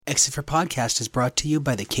Maxifer Podcast is brought to you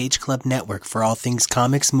by the Cage Club Network. For all things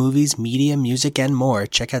comics, movies, media, music, and more,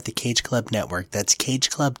 check out the Cage Club Network. That's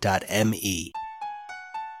cageclub.me.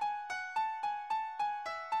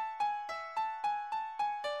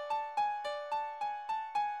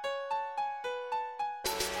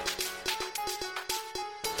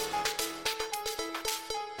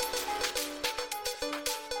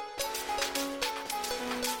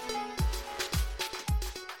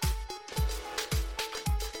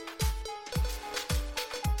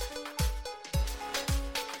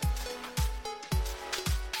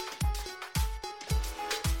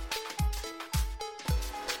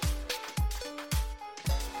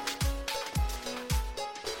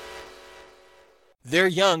 They're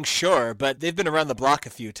young, sure, but they've been around the block a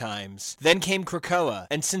few times. Then came Krakoa,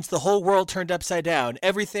 and since the whole world turned upside down,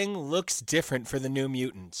 everything looks different for the New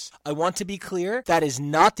Mutants. I want to be clear, that is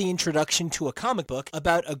not the introduction to a comic book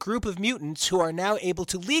about a group of mutants who are now able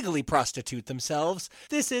to legally prostitute themselves.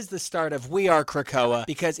 This is the start of We Are Krakoa,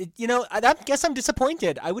 because, I guess I'm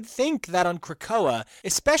disappointed. I would think that on Krakoa,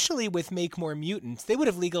 especially with Make More Mutants, they would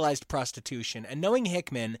have legalized prostitution, and knowing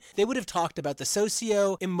Hickman, they would have talked about the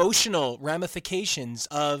socio-emotional ramifications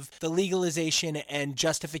of the legalization and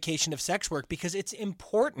justification of sex work because it's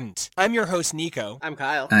important. I'm your host, Nico. I'm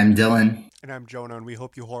Kyle. I'm Dylan. And I'm Jonah, and we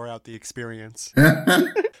hope you whore out the experience.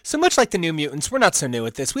 So much like the New Mutants, we're not so new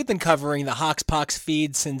at this. We've been covering the Hoxpox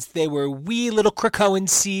feed since they were wee little Krakoan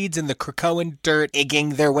seeds in the Krakoan dirt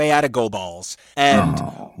egging their way out of go balls. And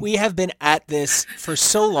we have been at this for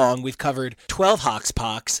so long. We've covered 12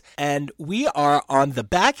 Hoxpox, and we are on the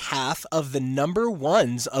back half of the number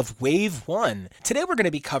ones of Wave 1. Today we're going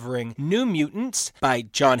to be covering New Mutants by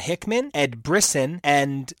John Hickman, Ed Brisson,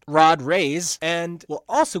 and Rod Reyes, and we're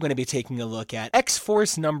also going to be taking a look at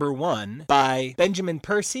X-Force number 1 by Benjamin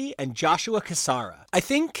Percy and Joshua Cassara. I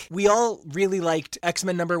think we all really liked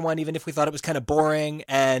X-Men number 1, even if we thought it was kind of boring,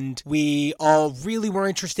 and we all really were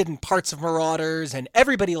interested in parts of Marauders, and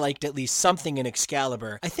everybody liked at least something in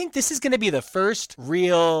Excalibur. I think this is going to be the first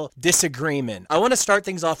real disagreement. I want to start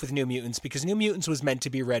things off with New Mutants, because New Mutants was meant to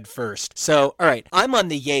be read first. So, alright, I'm on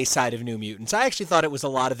the yay side of New Mutants. I actually thought it was a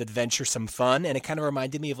lot of adventuresome fun, and it kind of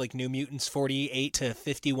reminded me of like New Mutants 48 to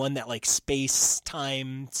 51, that like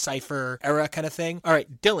space-time cipher era kind of thing.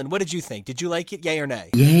 Alright, Dylan, what did you think? Did you like it, yay or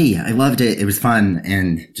nay? Yay, I loved it. It was fun,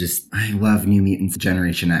 and I love New Mutants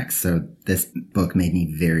Generation X, so this book made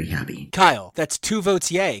me very happy. Kyle, that's 2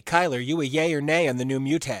 votes yay. Kyle, are you a yay or nay on the New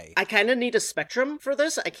Mutae? I kind of need a spectrum for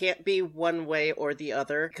this. I can't be one way or the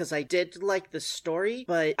other, because I did like the story,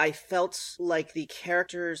 but I felt like the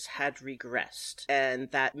characters had regressed,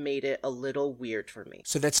 and that made it a little weird for me.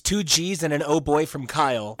 So that's 2 G's and an oh boy from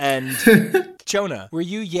Kyle. And Jonah, were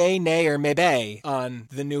you yay, nay, or maybe on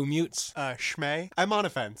the New Mutants? Schmay. I'm on a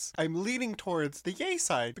fence. I'm leaning towards the yay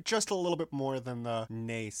side, but just a little bit more than the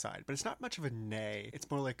nay side. But it's not much of a nay.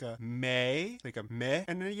 It's more like a may, like a meh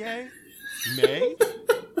and a yay. May?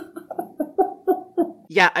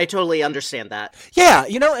 Yeah, I totally understand that. Yeah,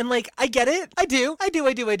 and like, I get it. I do.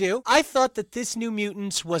 I thought that this New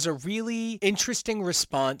Mutants was a really interesting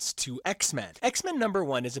response to X-Men. X-Men number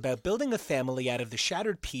 1 is about building a family out of the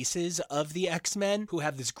shattered pieces of the X-Men who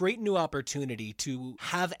have this great new opportunity to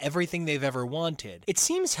have everything they've ever wanted. It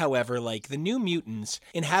seems, however, like the New Mutants,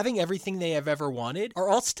 in having everything they have ever wanted, are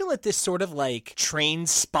all still at this sort of like train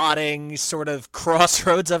spotting sort of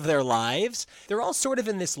crossroads of their lives. They're all sort of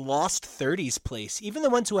in this lost 30s place, even the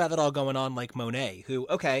ones who have it all going on, like Monet, who,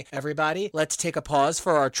 okay, everybody, let's take a pause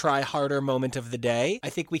for our try harder moment of the day. I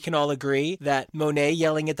think we can all agree that Monet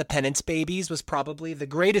yelling at the Penance babies was probably the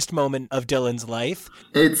greatest moment of Dylan's life.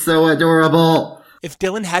 It's so adorable. If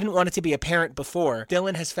Dylan hadn't wanted to be a parent before,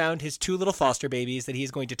 Dylan has found his 2 little foster babies that he's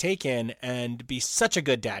going to take in and be such a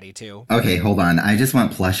good daddy to. Okay, hold on. I just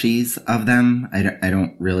want plushies of them. I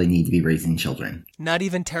don't really need to be raising children. Not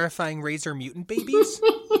even terrifying Razor mutant babies?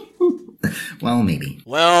 Well,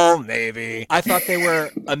 maybe. I thought they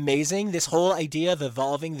were amazing. This whole idea of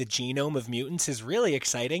evolving the genome of mutants is really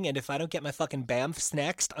exciting, and if I don't get my fucking Bamfs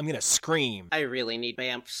next, I'm gonna scream. I really need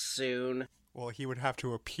Bamf soon. Well, he would have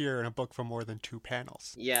to appear in a book for more than 2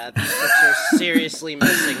 panels. Yeah, these books are seriously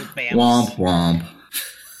missing Bamfs. Womp womp.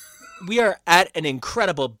 We are at an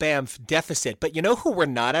incredible Bamf deficit, but you know who we're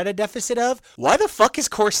not at a deficit of? Why the fuck is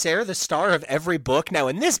Corsair the star of every book? Now,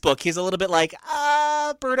 in this book, he's a little bit like,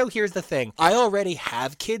 Berto, here's the thing. I already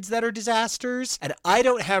have kids that are disasters, and I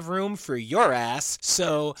don't have room for your ass,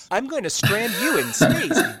 so I'm going to strand you in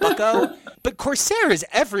space, bucko. But Corsair is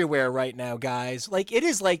everywhere right now, guys. Like, it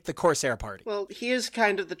is like the Corsair party. Well, he is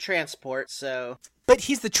kind of the transport, so... But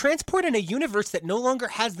he's the transport in a universe that no longer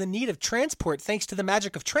has the need of transport thanks to the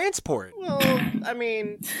magic of transport. Well, I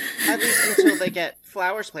mean, At least until they get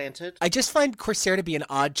flowers planted. I just find Corsair to be an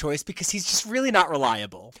odd choice because he's just really not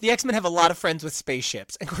reliable. The X-Men have a lot of friends with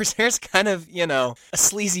spaceships, and Corsair's kind of, a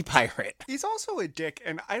sleazy pirate. He's also a dick,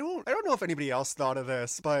 and I don't know if anybody else thought of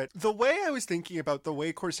this, but the way I was thinking about the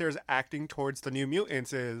way Corsair's acting towards the New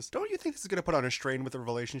Mutants is, don't you think this is going to put on a strain with the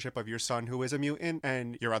relationship of your son who is a mutant,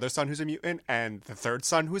 and your other son who's a mutant, and the third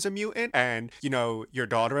son who's a mutant, and, your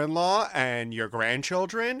daughter-in-law, and your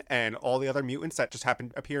grandchildren, and all the other mutants that just happen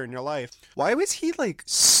to appear in your life? Why was he,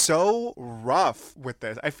 so rough with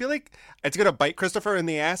this? I feel like it's going to bite Christopher in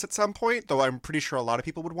the ass at some point, though I'm pretty sure a lot of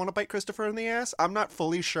people would want to bite Christopher in the ass. I'm not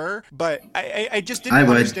fully sure, but I just didn't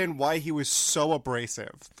understand why he was so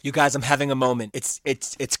abrasive. You guys, I'm having a moment.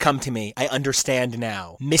 It's come to me. I understand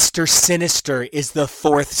now. Mr. Sinister is the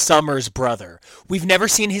fourth Summers brother. We've never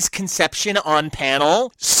seen his conception on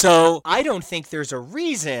panel, so I don't think there's a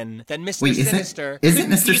reason that Mr. Sinister isn't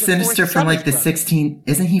Mr. Sinister from the 16?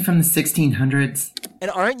 Isn't he from the 1600s?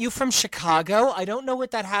 And aren't you from Chicago? I don't know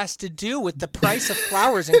what that has to do with the price of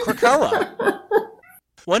flowers in Krakoa.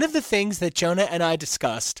 One of the things that Jonah and I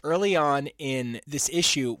discussed early on in this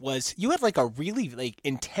issue was you had a really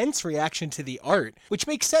intense reaction to the art, which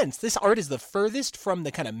makes sense. This art is the furthest from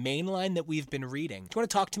the kind of main line that we've been reading. Do you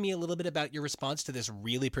want to talk to me a little bit about your response to this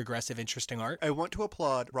really progressive, interesting art? I want to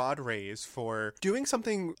applaud Rod Reyes for doing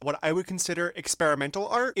something what I would consider experimental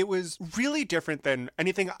art. It was really different than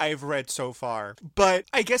anything I've read so far, but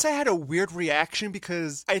I guess I had a weird reaction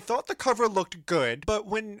because I thought the cover looked good, but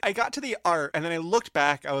when I got to the art and then I looked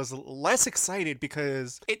back, I was less excited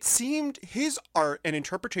because it seemed his art and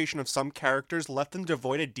interpretation of some characters left them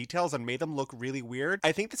devoid of details and made them look really weird.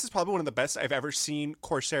 I think this is probably one of the best I've ever seen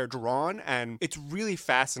Corsair drawn, and it's really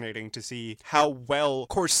fascinating to see how well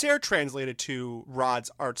Corsair translated to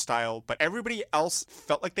Rod's art style, but everybody else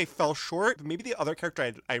felt like they fell short. Maybe the other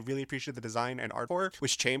character I really appreciated the design and art for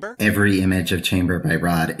was Chamber. Every image of Chamber by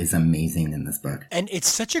Rod is amazing in this book. And it's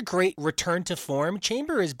such a great return to form.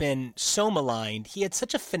 Chamber has been so maligned. He had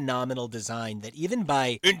such a phenomenal design that even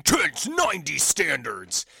by intense 90s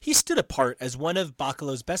standards, he stood apart as one of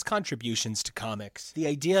Bachalo's best contributions to comics. The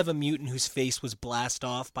idea of a mutant whose face was blasted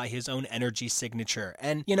off by his own energy signature.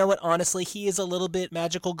 And you know what, honestly, he is a little bit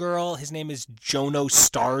magical girl. His name is Jono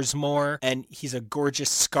Starsmore, and he's a gorgeous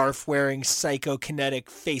scarf-wearing, psychokinetic,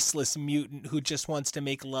 faceless mutant who just wants to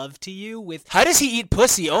make love to you with... How does he eat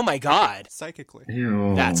pussy? Oh my god. Psychically.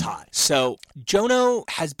 Ew. That's hot. So, Jono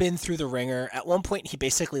has been through the ringer. At one point, he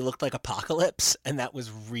basically looked like Apocalypse, and that was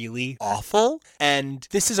really awful. And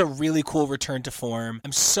this is a really cool return to form.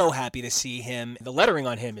 I'm so happy to see him. The lettering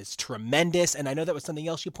on him is tremendous, and I know that was something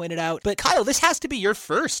else you pointed out. But Kyle, this has to be your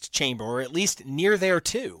first Chamber, or at least near there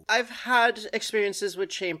too. I've had experiences with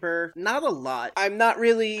Chamber, not a lot. I'm not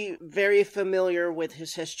really very familiar with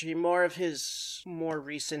his history, more of his more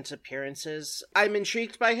recent appearances. I'm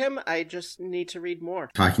intrigued by him. I just need to read more.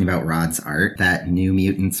 Talking about Rod's art, that New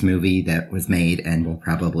Mutants movie that was made and will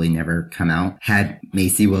probably never come out had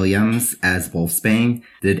Macy Williams as Wolfsbane.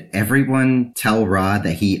 Did everyone tell Rod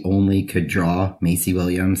that he only could draw Macy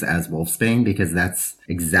Williams as Wolfsbane? Because that's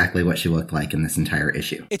exactly what she looked like in this entire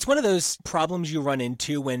issue. It's one of those problems you run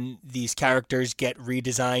into when these characters get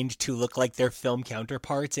redesigned to look like their film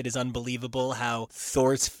counterparts. It is unbelievable how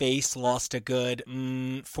Thor's face lost a good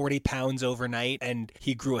 40 pounds overnight, and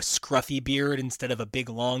he grew a scruffy beard instead of a big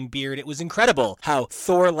long beard. It was incredible how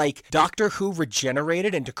Thor, like Doctor Who,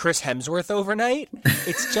 regenerated into Chris Hemsworth overnight.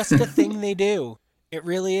 It's just a thing they do. It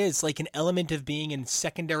really is like an element of being in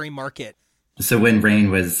secondary market. So when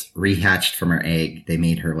Rain was rehatched from her egg, they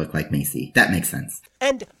made her look like Macy. That makes sense.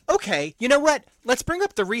 And, okay, you know what? Let's bring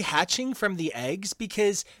up the rehatching from the eggs,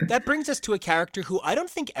 because that brings us to a character who I don't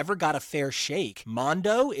think ever got a fair shake.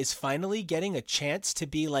 Mondo is finally getting a chance to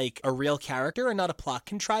be like a real character and not a plot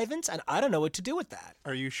contrivance, and I don't know what to do with that.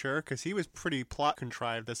 Are you sure? Because he was pretty plot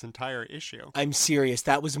contrived this entire issue. I'm serious.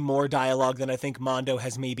 That was more dialogue than I think Mondo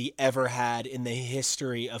has maybe ever had in the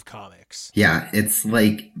history of comics. Yeah, it's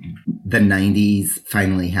like the 90s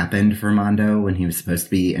finally happened for Mondo when he was supposed to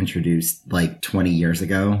be introduced like 20 years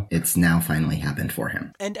ago. It's now finally happened for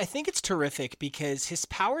him. And I think it's terrific because his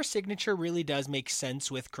power signature really does make sense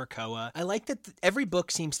with Krakoa. I like that every book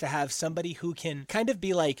seems to have somebody who can kind of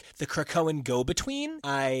be like the Krakoan go-between.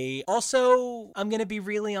 I'm going to be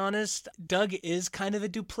really honest, Doug is kind of a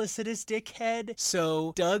duplicitous dickhead.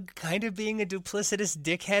 So Doug kind of being a duplicitous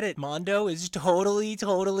dickhead at Mondo is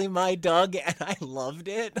totally my Doug, and I loved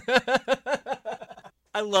it.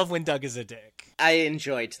 I love when Doug is a dick. I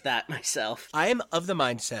enjoyed that myself. I am of the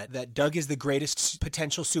mindset that Doug is the greatest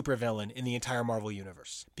potential supervillain in the entire Marvel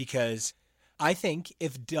Universe, because I think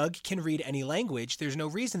if Doug can read any language, there's no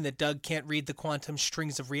reason that Doug can't read the quantum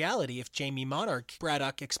strings of reality if Jamie Monarch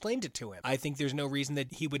Braddock explained it to him. I think there's no reason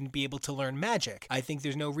that he wouldn't be able to learn magic. I think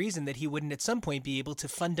there's no reason that he wouldn't at some point be able to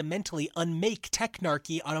fundamentally unmake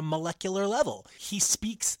technarchy on a molecular level. He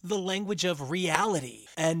speaks the language of reality.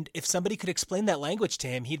 And if somebody could explain that language to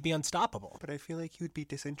him, he'd be unstoppable. But I feel like he would be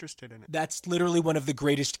disinterested in it. That's literally one of the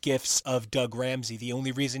greatest gifts of Doug Ramsey. The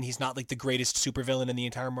only reason he's not like the greatest supervillain in the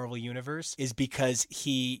entire Marvel Universe is because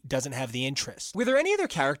he doesn't have the interest. Were there any other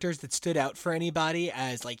characters that stood out for anybody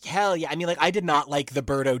as like, hell yeah? I mean, like, I did not like the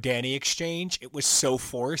Birdo-Danny exchange. It was so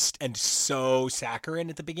forced and so saccharine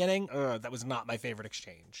at the beginning. That was not my favorite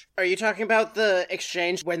exchange. Are you talking about the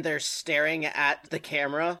exchange when they're staring at the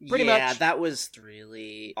camera? Pretty much. Yeah, that was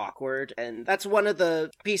really awkward. And that's one of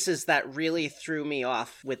the pieces that really threw me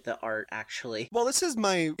off with the art, actually. Well, this is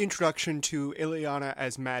my introduction to Illyana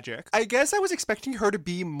as magic. I guess I was expecting her to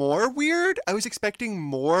be more weird. I was expecting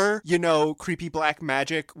more, creepy black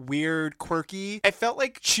magic, weird, quirky. I felt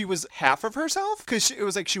like she was half of herself because it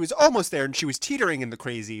was like she was almost there and she was teetering in the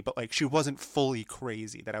crazy, but like she wasn't fully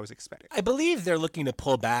crazy that I was expecting. I believe they're looking to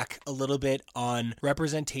pull back a little bit on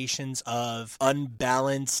representations of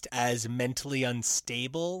unbalanced as mentally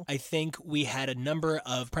unstable. I think we had a number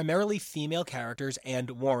of primarily female characters and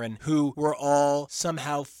Warren who were all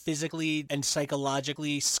somehow physically and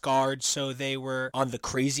psychologically scarred, so they were on the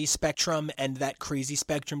crazy spectrum, and that crazy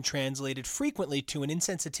spectrum translated frequently to an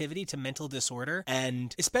insensitivity to mental disorder.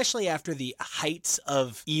 And especially after the heights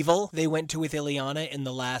of evil they went to with Illyana in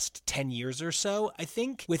the last 10 years or so, I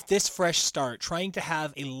think with this fresh start, trying to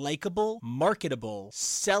have a likable, marketable,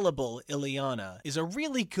 sellable Illyana is a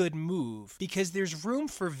really good move, because there's room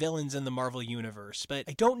for villains in the Marvel Universe, but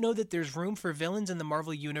I don't know that there's room for villains in the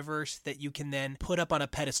Marvel Universe that you can then put up on a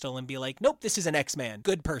pedestal and be like, nope, this is an X-Man,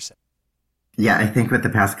 good person. Yeah, I think with the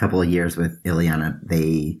past couple of years with Illyana,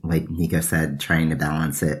 they, like Nico said, trying to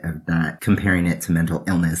balance it of not comparing it to mental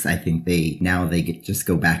illness. I think they just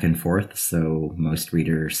go back and forth, so most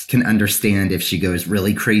readers can understand if she goes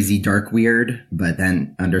really crazy, dark, weird, but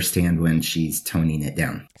then understand when she's toning it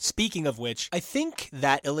down. Speaking of which, I think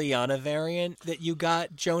that Illyana variant that you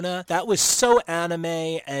got, Jonah, that was so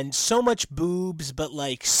anime and so much boobs, but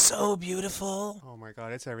like so beautiful. Oh my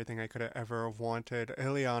god, it's everything I could have ever wanted.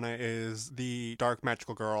 Illyana is the dark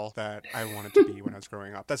magical girl that I wanted to be when I was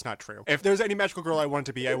growing up. That's not true. If there's any magical girl I wanted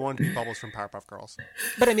to be Bubbles from Powerpuff Girls.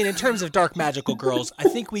 But I mean, in terms of dark magical girls, I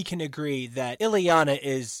think we can agree that Illyana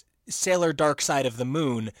is Sailor Dark Side of the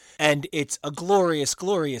Moon, and it's a glorious,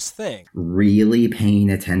 glorious thing. Really paying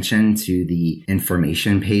attention to the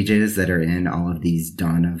information pages that are in all of these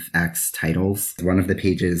Dawn of X titles. One of the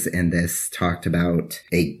pages in this talked about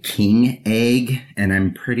a king egg, and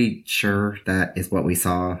I'm pretty sure that is what we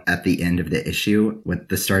saw at the end of the issue with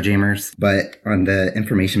the Starjammers. But on the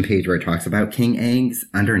information page where it talks about king eggs,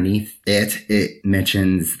 underneath it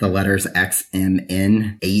mentions the letters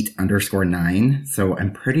XMN 8_9. So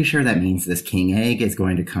I'm pretty sure that means this king egg is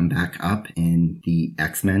going to come back up in the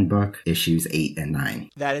X-Men book, issues 8 and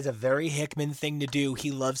 9. That is a very Hickman thing to do.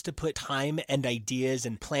 He loves to put time and ideas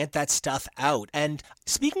and plant that stuff out. And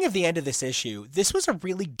speaking of the end of this issue, this was a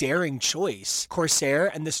really daring choice. Corsair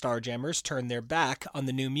and the Starjammers turned their back on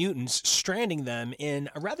the New Mutants, stranding them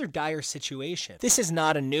in a rather dire situation. This is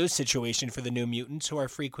not a new situation for the New Mutants, who are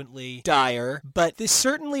frequently dire, but this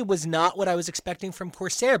certainly was not what I was expecting from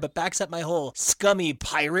Corsair, but backs up my whole scummy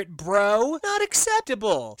pirate bro. Not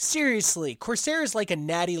acceptable. Seriously, Corsair is like a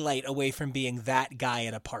natty light away from being that guy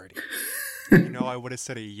at a party. I would have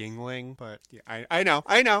said a Yingling, but yeah, I know.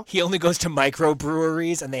 He only goes to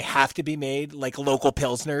microbreweries and they have to be made like local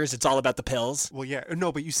Pilsners. It's all about the pills. Well, yeah,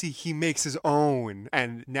 no, but you see, he makes his own,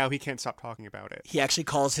 and now he can't stop talking about it. He actually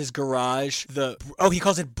calls his garage he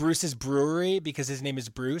calls it Bruce's Brewery because his name is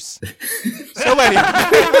Bruce. So anyway.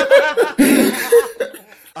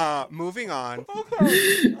 Moving on.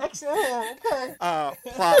 Okay. Okay.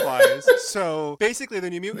 Plot-wise. So, basically, the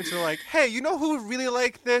New Mutants are like, hey, you know who would really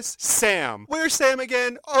like this? Sam. Where's Sam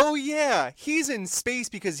again? Oh, yeah. He's in space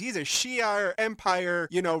because he's a Shi'ar Empire,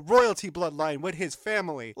 royalty bloodline with his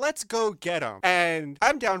family. Let's go get him. And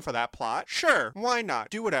I'm down for that plot. Sure. Why not?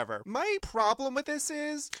 Do whatever. My problem with this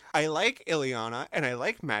is, I like Illyana, and I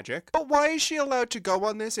like magic, but why is she allowed to go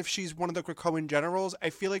on this if she's one of the Krakoan generals? I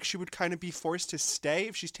feel like she would kind of be forced to stay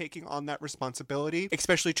if she's taking taking on that responsibility,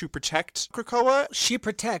 especially to protect Krakoa. She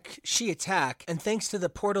protect, she attack, and thanks to the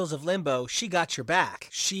portals of Limbo, she got your back.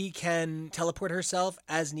 She can teleport herself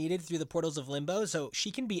as needed through the portals of Limbo, so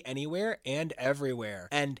she can be anywhere and everywhere.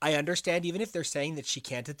 And I understand even if they're saying that she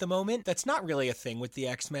can't at the moment, that's not really a thing with the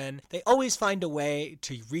X-Men. They always find a way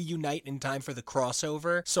to reunite in time for the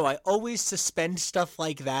crossover, so I always suspend stuff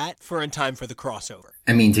like that for in time for the crossover.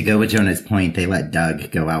 I mean, to go with Jonah's point, they let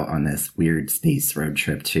Doug go out on this weird space road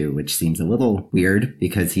trip too, which seems a little weird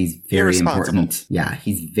because he's very important. Yeah,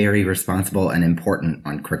 he's very responsible and important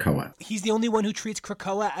on Krakoa. He's the only one who treats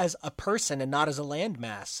Krakoa as a person and not as a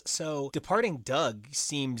landmass, so departing Doug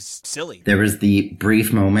seems silly. There was the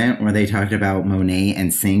brief moment where they talked about Monet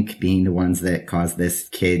and Synch being the ones that caused this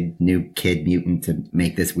new kid mutant to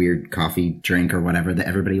make this weird coffee drink or whatever that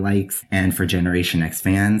everybody likes. And for Generation X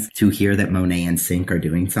fans, to hear that Monet and Synch are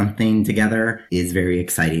doing something together is very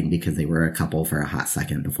exciting because they were a couple for a hot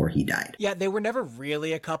second before he died. Yeah, they were never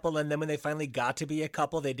really a couple, and then when they finally got to be a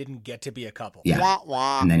couple, they didn't get to be a couple. Yeah, wah,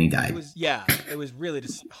 wah. And then he died. It was really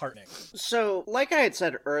disheartening. So, like I had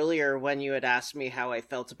said earlier when you had asked me how I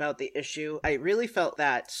felt about the issue, I really felt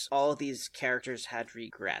that all of these characters had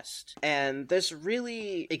regressed. And this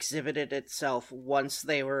really exhibited itself once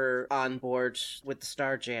they were on board with the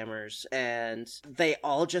Starjammers, and they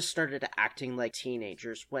all just started acting like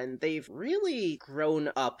teenagers when they've really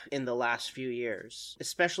grown up in the last few years,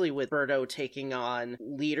 especially with Birdo taking on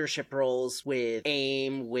leadership roles with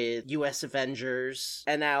AIM, with US Avengers,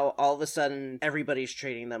 and now all of a sudden everybody's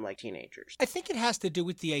treating them like teenagers. I think it has to do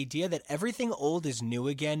with the idea that everything old is new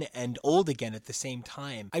again and old again at the same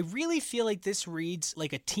time. I really feel like this reads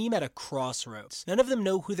like a team at a crossroads. None of them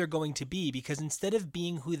know who they're going to be because instead of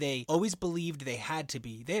being who they always believed they had to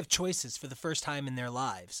be, they have choices for the first time in their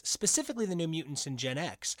lives, specifically the New Mutants and Gen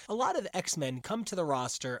X. A lot of the X-Men come to the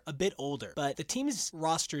roster a bit older, but the team's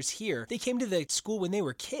rosters here, they came to the school when they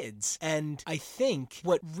were kids, and I think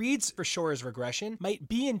what reads for sure as regression might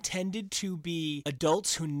be intended to be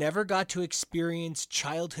adults who never got to experience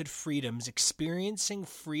childhood freedoms, experiencing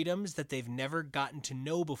freedoms that they've never gotten to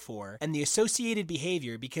know before, and the associated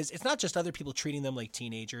behavior, because it's not just other people treating them like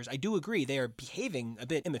teenagers. I do agree they are behaving a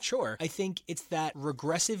bit immature. I think it's that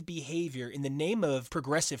regressive behavior in the name of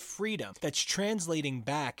progressive freedom that's translating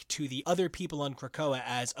back to the other people on Krakoa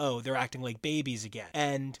as, oh, they're acting like babies again.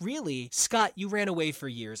 And really, Scott, you ran away for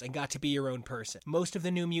years and got to be your own person. Most of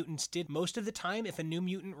the New Mutants did. Most of the time, if a New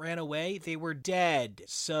Mutant ran away, they were dead.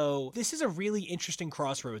 So this is a really interesting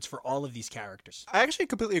crossroads for all of these characters. I actually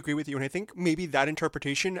completely agree with you, and I think maybe that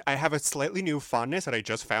interpretation, I have a slightly new fondness that I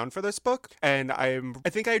just found for this book, and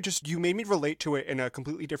you made me relate to it in a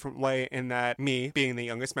completely different way, in that me, being the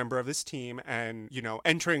youngest member of this team and,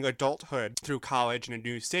 entering adulthood through college in a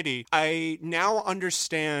new city, I now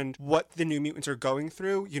understand what the New Mutants are going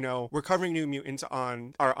through. We're covering New Mutants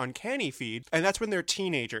on our Uncanny feed, and that's when they're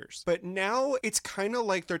teenagers. But now it's kind of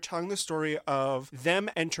like they're telling the story of them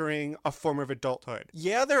entering a form of adulthood.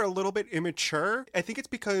 Yeah, they're a little bit immature. I think it's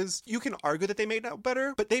because you can argue that they may know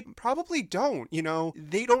better, but they probably don't.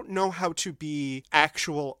 They don't know how to be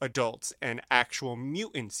actual adults and actual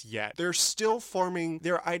mutants yet. They're still forming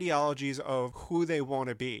their ideologies of who they want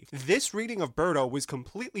to be. This reading of Birdo was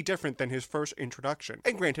completely different than his first introduction.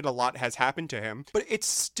 And granted, a lot has happened to him, but it's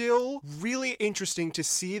still really interesting to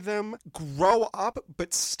see them grow up,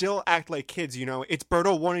 but still act like kids. It's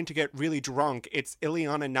Birdo wanting to get really drunk. It's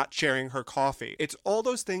Illyana not sharing her coffee. It's all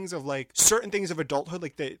those things of certain things of adulthood,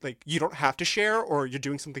 like you don't have to share, or you're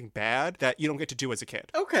doing something bad that you don't get to do as a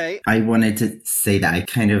kid. Okay. I wanted to say that I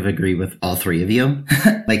kind of agree with all three of you.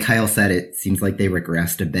 Like Kyle said, it seems like they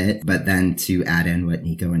regressed a bit, but then to add in what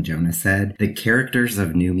Nico and Jonah said, the characters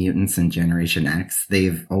of New Mutants and Generation X,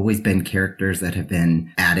 they've always been characters that have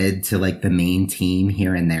been added to the main team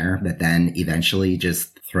here and there, that then eventually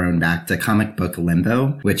just thrown back to comic book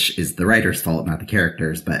limbo, which is the writer's fault, not the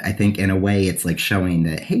characters. But I think in a way it's showing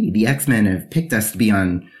that, hey, the X-Men have picked us to be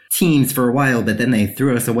on teams for a while, but then they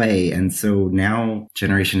threw us away. And so now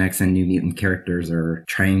Generation X and New Mutant characters are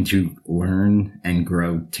trying to learn and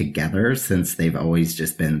grow together, since they've always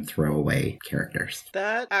just been throwaway characters.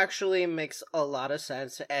 That actually makes a lot of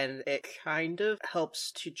sense, and it kind of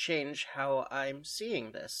helps to change how I'm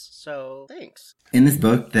seeing this. So thanks. In this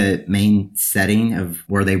book, the main setting of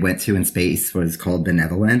where they went to in space was called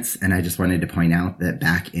Benevolence. And I just wanted to point out that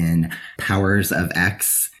back in Powers of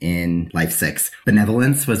X in Life 6,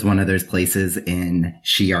 Benevolence was one of those places in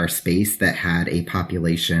Shi'ar space that had a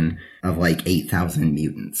population of 8,000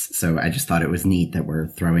 mutants. So I just thought it was neat that we're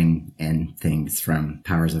throwing in things from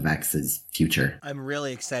Powers of X's future. I'm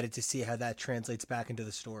really excited to see how that translates back into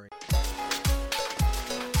the story.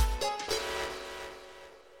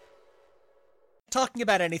 talking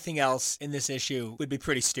about anything else in this issue would be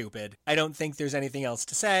pretty stupid. I don't think there's anything else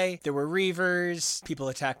to say. There were Reavers, people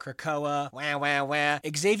attack Krakoa, wah wah wah.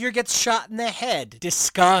 Xavier gets shot in the head.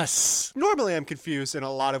 Discuss. Normally I'm confused in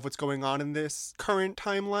a lot of what's going on in this current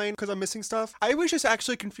timeline because I'm missing stuff. I was just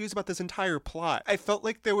actually confused about this entire plot. I felt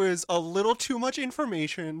like there was a little too much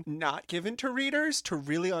information not given to readers to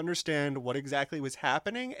really understand what exactly was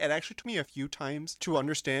happening. It actually took me a few times to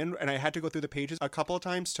understand, and I had to go through the pages a couple of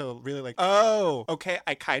times to really like, oh, okay,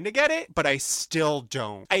 I kind of get it, but I still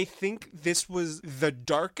don't. I think this was the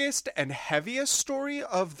darkest and heaviest story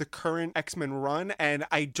of the current X-Men run, and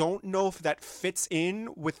I don't know if that fits in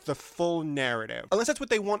with the full narrative. Unless that's what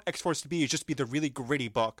they want X-Force to be, is just be the really gritty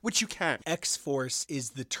book, which you can. X-Force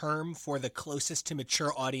is the term for the closest to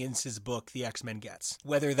mature audience's book the X-Men gets.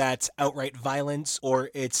 Whether that's outright violence or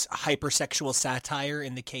it's hypersexual satire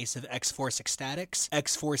in the case of X-Force Ecstatics,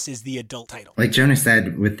 X-Force is the adult title. Like Jonah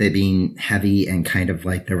said, with it being heavy and kind of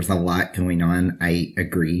like there was a lot going on, I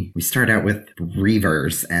agree. We start out with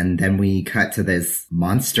Reavers, and then we cut to this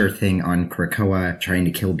monster thing on Krakoa trying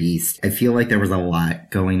to kill Beast. I feel like there was a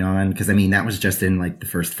lot going on, because I mean, that was just in like the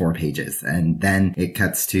first 4 pages. And then it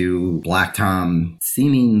cuts to Black Tom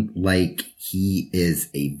seeming like he is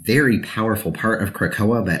a very powerful part of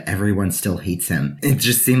Krakoa, but everyone still hates him. It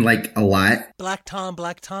just seemed like a lot. Black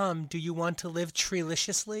Tom, do you want to live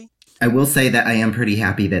treeliciously? I will say that I am pretty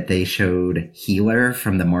happy that they showed Healer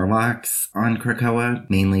from the Morlocks on Krakoa,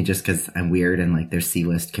 mainly just because I'm weird and like they're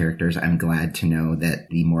C-list characters. I'm glad to know that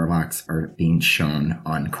the Morlocks are being shown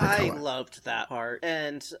on Krakoa. I loved that part,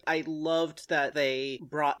 and I loved that they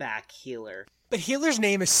brought back Healer. But Healer's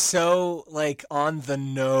name is so, like, on the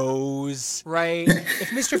nose, right?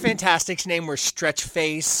 If Mr. Fantastic's name were Stretch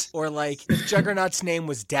Face, or, like, if Juggernaut's name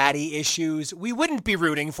was Daddy Issues, we wouldn't be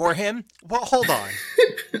rooting for him. Well, hold on.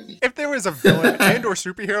 If there was a villain and or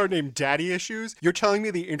superhero named Daddy Issues, you're telling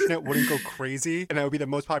me the internet wouldn't go crazy and that would be the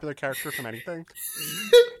most popular character from anything?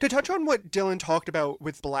 To touch on what Dylan talked about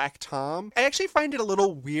with Black Tom, I actually find it a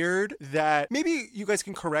little weird that, maybe you guys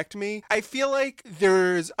can correct me, I feel like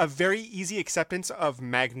there's a very easy acceptance of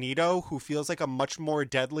Magneto, who feels like a much more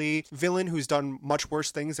deadly villain who's done much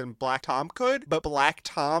worse things than Black Tom could, but Black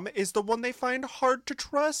Tom is the one they find hard to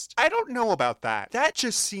trust. I don't know about that. That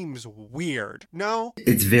just seems weird, no?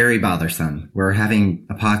 It's very bothersome. We're having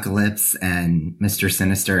Apocalypse and Mr.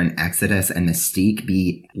 Sinister and Exodus and Mystique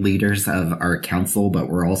be leaders of our council, but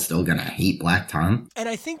we're all still gonna hate Black Tom. And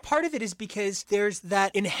I think part of it is because there's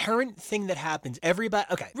that inherent thing that happens. Everybody,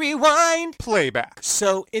 okay, rewind! Playback.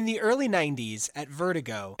 So in the early 90s, at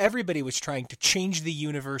Vertigo, everybody was trying to change the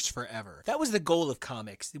universe forever. That was the goal of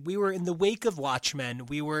comics. We were in the wake of Watchmen.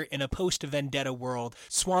 We were in a post-Vendetta world.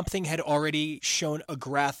 Swamp Thing had already shown a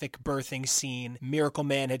graphic birthing scene. Miracle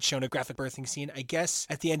Man had shown a graphic birthing scene. I guess,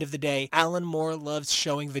 at the end of the day, Alan Moore loves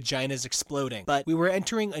showing vaginas exploding. But we were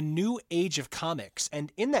entering a new age of comics,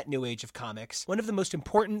 and in that new age of comics, one of the most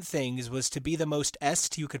important things was to be the most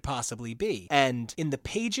est you could possibly be. And in the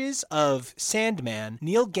pages of Sandman,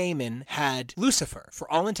 Neil Gaiman had Lucifer,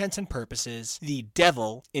 for all intents and purposes, the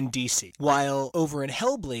devil in DC. While over in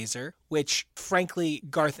Hellblazer, which frankly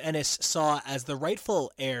Garth Ennis saw as the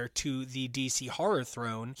rightful heir to the DC horror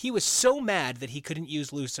throne, he was so mad that he couldn't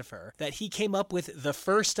use Lucifer that he came up with the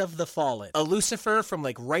First of the Fallen. A Lucifer from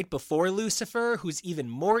like right before Lucifer, who's even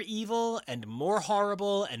more evil and more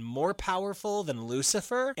horrible and more powerful than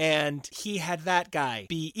Lucifer, and he had that guy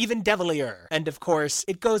be even devilier. And of course,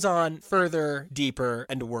 it goes on further, deeper,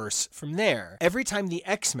 and worse from there. Every time the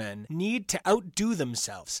X-Men need to outdo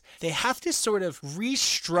themselves, they have to sort of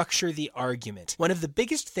restructure the argument. One of the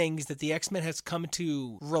biggest things that the X-Men has come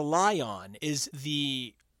to rely on is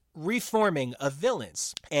the reforming of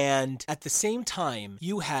villains. And at the same time,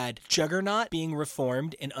 you had Juggernaut being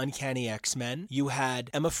reformed in Uncanny X-Men. You had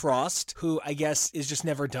Emma Frost, who I guess is just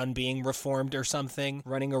never done being reformed or something,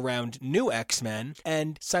 running around New X-Men.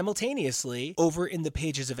 And simultaneously, over in the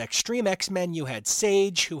pages of Extreme X-Men, you had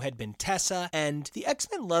Sage, who had been Tessa. And the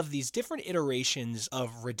X-Men love these different iterations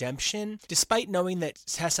of redemption. Despite knowing that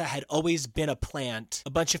Tessa had always been a plant, a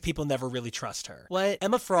bunch of people never really trust her. What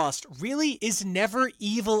Emma Frost really is never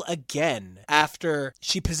evil again after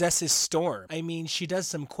she possesses Storm. I mean, she does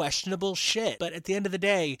some questionable shit, but at the end of the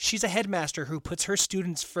day, she's a headmaster who puts her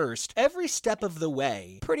students first every step of the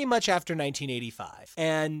way, pretty much after 1985.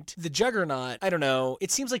 And the Juggernaut, I don't know, it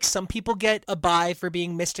seems like some people get a bye for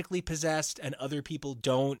being mystically possessed and other people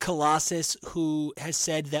don't. Colossus, who has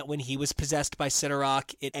said that when he was possessed by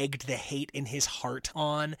Sidarok, it egged the hate in his heart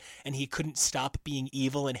on, and he couldn't stop being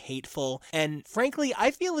evil and hateful. And frankly, I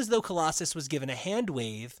feel as though Colossus was given a hand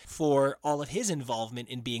wave alive for all of his involvement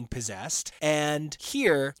in being possessed. And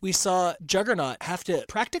here we saw Juggernaut have to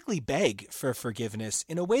practically beg for forgiveness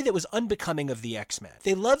in a way that was unbecoming of the X-Men.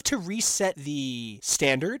 They love to reset the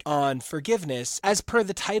standard on forgiveness as per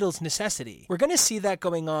the title's necessity. We're going to see that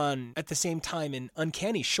going on at the same time in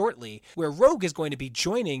Uncanny shortly, where Rogue is going to be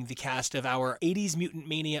joining the cast of our 80s Mutant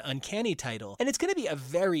Mania Uncanny title, and it's going to be a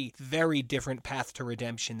very, very different path to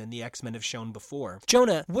redemption than the X-Men have shown before.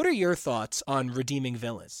 Jonah, what are your thoughts on redeeming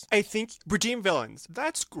villains? I think redeem villains,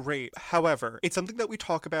 that's great. However, it's something that we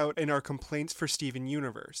talk about in our complaints for Steven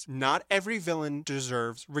Universe. Not every villain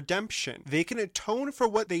deserves redemption. They can atone for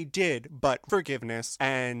what they did, but forgiveness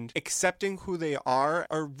and accepting who they are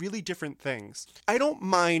really different things. I don't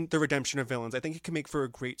mind the redemption of villains. I think it can make for a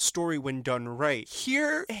great story when done right.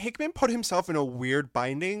 Here, Hickman put himself in a weird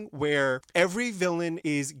binding where every villain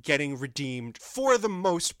is getting redeemed for the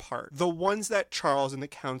most part. The ones that Charles and the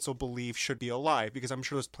Council believe should be alive, because I'm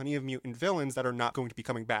sure there's plenty of mutant villains that are not going to be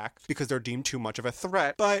coming back because they're deemed too much of a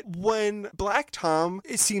threat. But when Black Tom,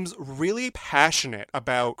 it seems really passionate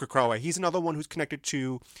about Krakoa. He's another one who's connected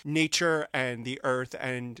to nature and the earth,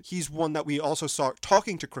 and he's one that we also saw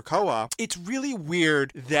talking to Krakoa. It's really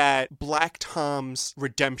weird that Black Tom's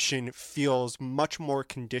redemption feels much more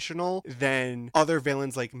conditional than other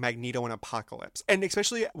villains like Magneto and Apocalypse. And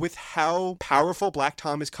especially with how powerful Black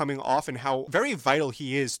Tom is coming off and how very vital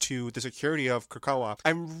he is to the security of Krakoa,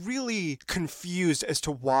 I'm really confused as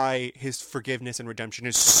to why his forgiveness and redemption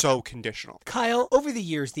is so conditional. Kyle, over the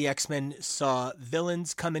years, the X-Men saw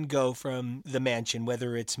villains come and go from the mansion,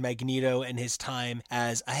 whether it's Magneto and his time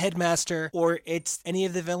as a headmaster, or it's any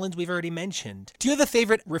of the villains we've already mentioned. Do you have a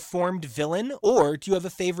favorite reformed villain, or do you have a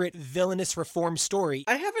favorite villainous reform story?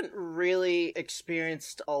 I haven't really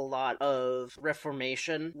experienced a lot of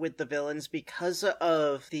reformation with the villains because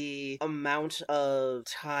of the amount of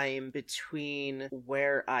time between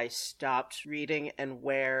where I stopped reading and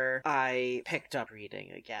where I picked up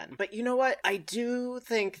reading again. But you know what? I do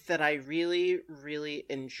think that I really, really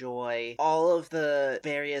enjoy all of the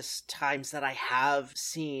various times that I have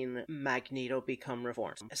seen Magneto become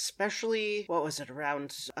reformed. Especially, what was it,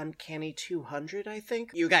 around Uncanny 200, I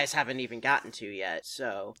think? You guys haven't even gotten to yet,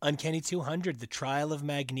 so... Uncanny 200, the trial of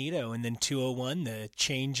Magneto, and then 201, the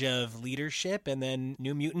change of leadership, and then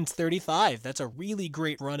New Mutants 35. That's a really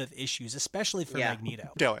great run of issues, especially for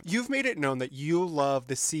Magneto. Dylan, you've made it known that you love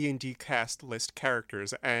the C and D cast list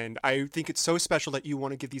characters, and I think it's so special that you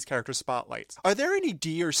want to give these characters spotlights. Are there any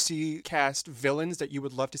D or C cast villains that you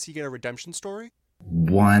would love to see get a redemption story?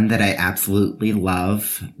 One that I absolutely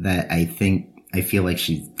love, that I feel like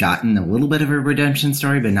she's gotten a little bit of a redemption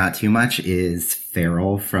story, but not too much, is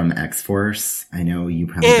Feral from X-Force. I know you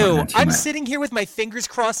probably don't know too I'm much. sitting here with my fingers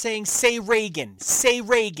crossed saying, say Reagan, say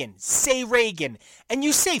Reagan, say Reagan. And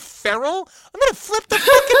you say Feral? I'm going to flip the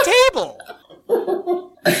fucking table.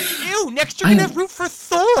 Ew, next you're going to root for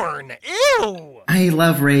Thorn. Ew. I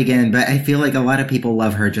love Reagan, but I feel like a lot of people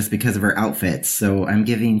love her just because of her outfits, so I'm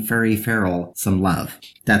giving Furry Feral some love.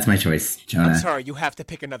 That's my choice, Jonah. I'm sorry, you have to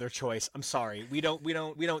pick another choice. I'm sorry. We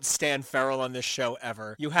don't stand Feral on this show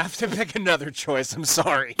ever. You have to pick another choice. I'm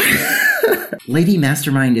sorry. Lady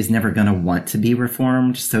Mastermind is never gonna want to be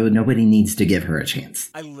reformed, so nobody needs to give her a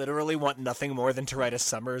chance. I literally want nothing more than to write a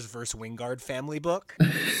Summers vs. Wingard family book.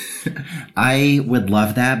 I would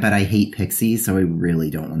love that, but I hate Pixie, so I really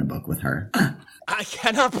don't want to book with her. I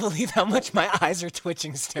cannot believe how much my eyes are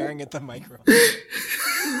twitching staring at the microphone.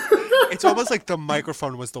 It's almost like the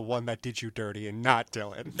microphone was the one that did you dirty and not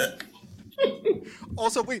Dylan.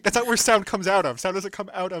 Also, wait, that's not where sound comes out of. Sound doesn't come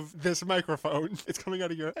out of this microphone. It's coming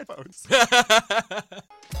out of your headphones.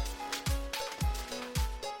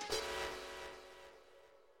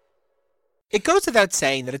 It goes without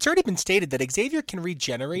saying that it's already been stated that Xavier can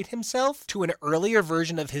regenerate himself to an earlier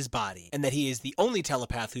version of his body, and that he is the only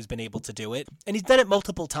telepath who's been able to do it, and he's done it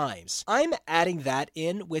multiple times. I'm adding that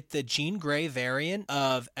in with the Jean Grey variant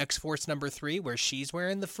of X-Force number 3, where she's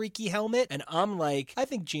wearing the freaky helmet, and I'm like, I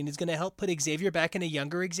think Jean is going to help put Xavier back in a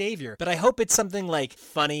younger Xavier. But I hope it's something like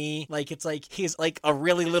funny, like it's like he's like a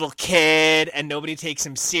really little kid, and nobody takes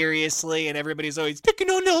him seriously, and everybody's always picking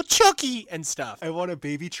on little Chucky and stuff. I want a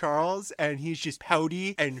baby Charles, and he's just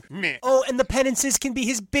pouty and meh. Oh, and the penances can be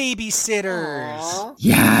his babysitters. Aww.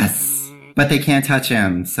 Yes! But they can't touch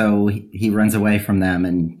him, so he runs away from them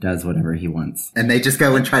and does whatever he wants. And they just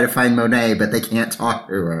go and try to find Monet, but they can't talk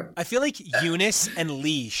to her. I feel like Eunice and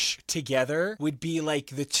Leash together would be like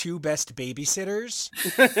the two best babysitters.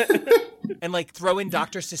 And like throw in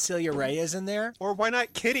Dr. Cecilia Reyes in there. Or why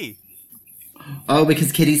not Kitty? Oh,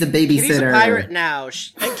 because Kitty's a babysitter. Kitty's a pirate now.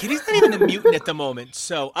 And Kitty's not even a mutant at the moment,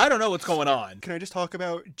 so I don't know what's going on. Can I just talk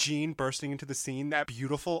about Jean bursting into the scene? That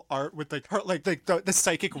beautiful art with like her, like the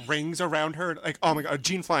psychic rings around her. Like, oh my god,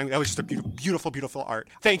 Jean flying. That was just a beautiful, beautiful art.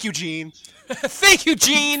 Thank you, Jean. Thank you,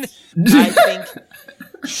 Jean. I think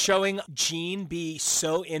showing Jean be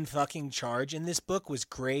so in fucking charge in this book was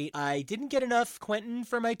great. I didn't get enough Quentin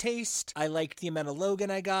for my taste. I liked the amount of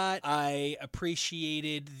Logan I got. I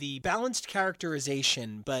appreciated the balanced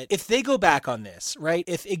characterization, but if they go back on this, right,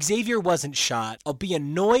 if Xavier wasn't shot, I'll be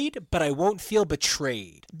annoyed, but I won't feel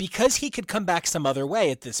betrayed. Because he could come back some other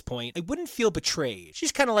way at this point, I wouldn't feel betrayed.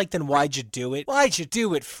 She's kind of like, then why'd you do it? Why'd you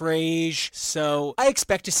do it, Frage? So I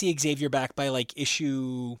expect to see Xavier back by like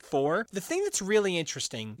issue 4. The thing that's really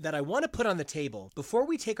interesting that I want to put on the table before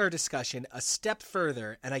we take our discussion a step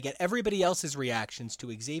further and I get everybody else's reactions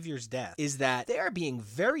to Xavier's death is that they are being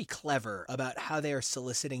very clever about how they are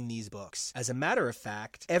soliciting these books. As a matter of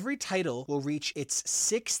fact, every title will reach its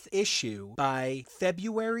 6th issue by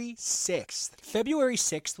February 6th. February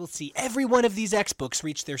 6th will see every one of these X books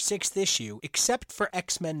reach their 6th issue except for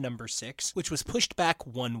X-Men number 6, which was pushed back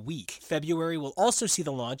 1 week. February will also see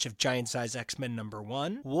the launch of Giant Size X-Men number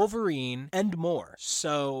 1, Wolverine, and more.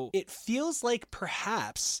 So it feels like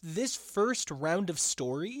perhaps this first round of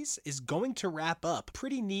stories is going to wrap up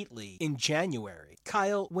pretty neatly in January.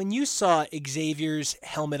 Kyle, when you saw Xavier's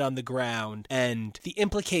helmet on the ground and the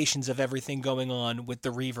implications of everything going on with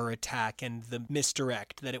the Reaver attack and the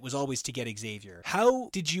misdirect that it was always to get Xavier, how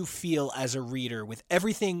did you feel as a reader with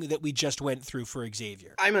everything that we just went through for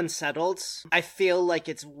Xavier? I'm unsettled. I feel like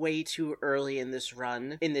it's way too early in this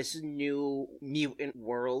run, in this new mutant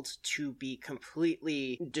world, to be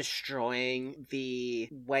completely destroying the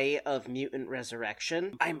way of mutant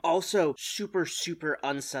resurrection. I'm also super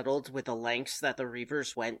unsettled with the lengths that the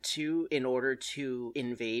Reavers went to in order to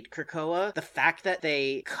invade Krakoa. The fact that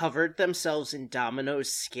they covered themselves in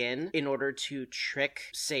Domino's skin in order to trick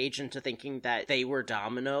Sage into thinking that they were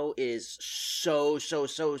Domino is so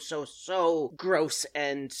gross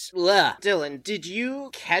and bleh. Dylan, did you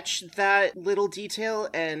catch that little detail?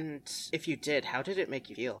 And if you did, how did it make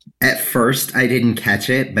you feel? At first, I didn't catch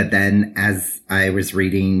it, but then as I was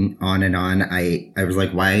reading on and on, I was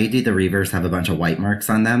like, why do the Reavers have a bunch of white marks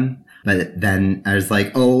on them? But then I was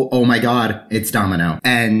like, oh my god, it's Domino.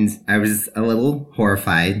 And I was a little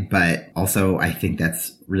horrified, but also I think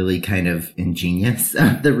that's really kind of ingenious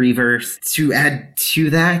of the Reavers. To add to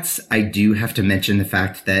that, I do have to mention the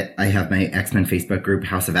fact that I have my X-Men Facebook group,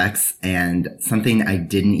 House of X, and something I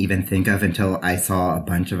didn't even think of until I saw a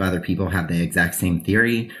bunch of other people have the exact same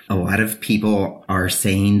theory. A lot of people are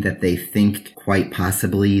saying that they think quite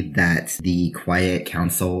possibly that the Quiet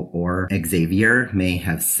Council or Xavier may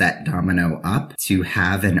have set Domino up to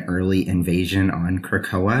have an early invasion on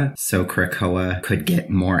Krakoa, so Krakoa could get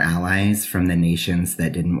more allies from the nations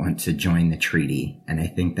that didn't want to join the treaty. And I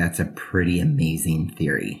think that's a pretty amazing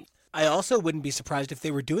theory. I also wouldn't be surprised if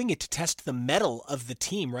they were doing it to test the mettle of the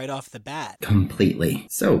team right off the bat. Completely.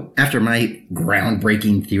 So, after my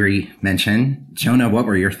groundbreaking theory mention, Jonah, what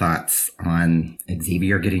were your thoughts on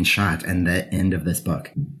Xavier getting shot and the end of this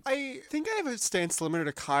book? I think I have a stance similar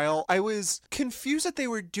to Kyle. I was confused that they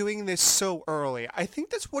were doing this so early. I think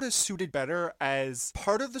that's what is suited better as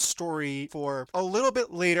part of the story for a little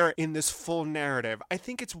bit later in this full narrative. I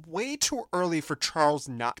think it's way too early for Charles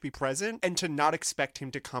not to be present and to not expect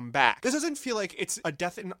him to come back. This doesn't feel like it's a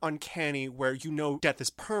Death in Uncanny where you know death is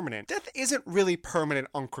permanent. Death isn't really permanent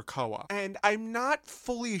on Krakoa. And I'm not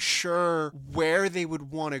fully sure where they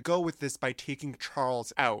would want to go with this by taking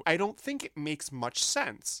Charles out. I don't think it makes much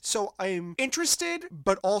sense. So I'm interested,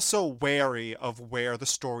 but also wary of where the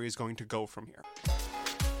story is going to go from here.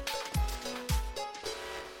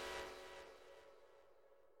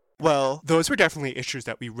 Well, those were definitely issues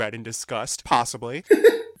that we read and discussed, possibly.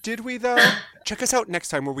 Did we, though? Check us out next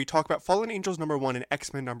time where we talk about Fallen Angels #1 and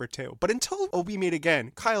X-Men #2. But until we meet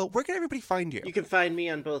again, Kyle, where can everybody find you? You can find me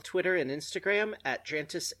on both Twitter and Instagram at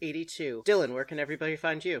Drantis82. Dylan, where can everybody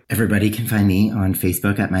find you? Everybody can find me on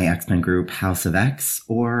Facebook at my X-Men group, House of X,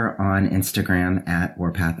 or on Instagram at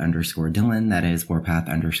Warpath_Dylan. That is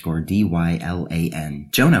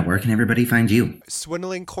Warpath_DYLAN. Jonah, where can everybody find you?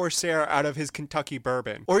 Swindling Corsair out of his Kentucky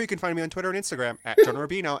bourbon. Or you can find me on Twitter and Instagram at Jonah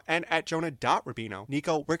Rubino and at Jonah.Rubino.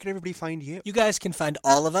 Nico, where can everybody find you? You guys can find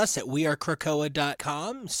all of us at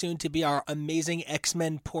wearekrakoa.com, soon to be our amazing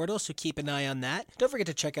X-Men portal, so keep an eye on that. Don't forget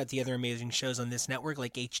to check out the other amazing shows on this network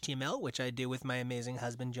like HTML, which I do with my amazing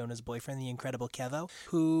husband, Jonah's boyfriend, the incredible Kevo,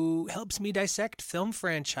 who helps me dissect film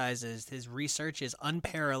franchises. His research is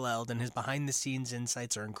unparalleled and his behind-the-scenes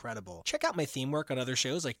insights are incredible. Check out my theme work on other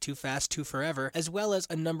shows like Too Fast, Too Forever, as well as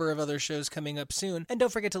a number of other shows coming up soon. And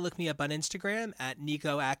don't forget to look me up on Instagram at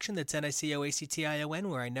NicoAction, that's NicoAction,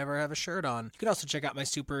 where I never have a shirt on. You can also check out my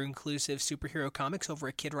super inclusive superhero comics over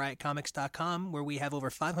at KidRiotComics.com, where we have over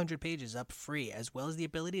 500 pages up free, as well as the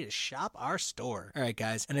ability to shop our store. Alright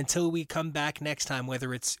guys, and until we come back next time,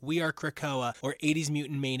 whether it's We Are Krakoa or 80s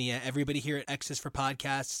Mutant Mania, everybody here at X's for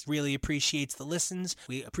Podcasts really appreciates the listens.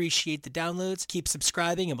 We appreciate the downloads. Keep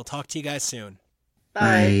subscribing, and we'll talk to you guys soon.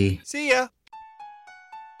 Bye. See ya!